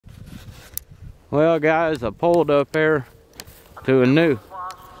Well guys, I pulled up here to a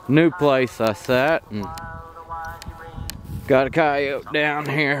new place I sat and got a coyote down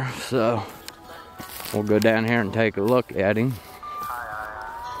here, so we'll go down here and take a look at him.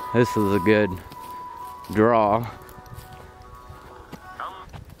 This is a good draw.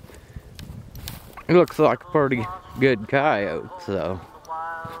 He looks like a pretty good coyote, so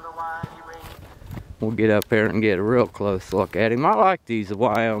we'll get up here and get a real close look at him. I like these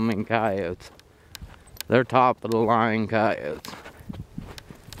Wyoming coyotes. They're top of the line coyotes.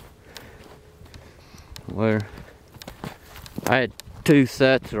 I had two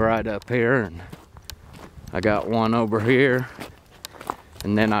sets right up here, and I got one over here,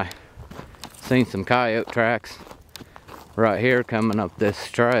 and then I seen some coyote tracks right here coming up this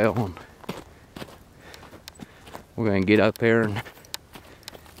trail. And we're gonna get up here and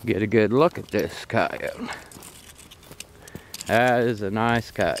get a good look at this coyote. That is a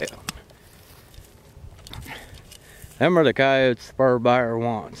nice coyote. Them are the coyotes spur buyer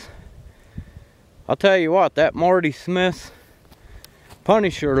wants. I'll tell you what, that Marty Smith's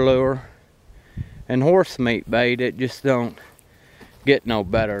Punisher lure and horse meat bait, it just don't get no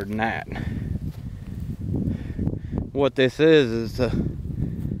better than that. What this is a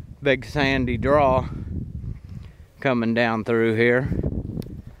big sandy draw coming down through here,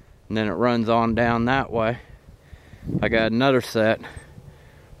 and then it runs on down that way. I got another set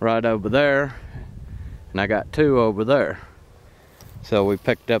right over there, and I got two over there. So we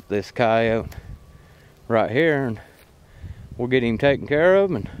picked up this coyote right here, and we'll get him taken care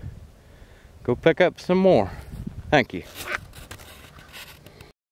of and go pick up some more. Thank you.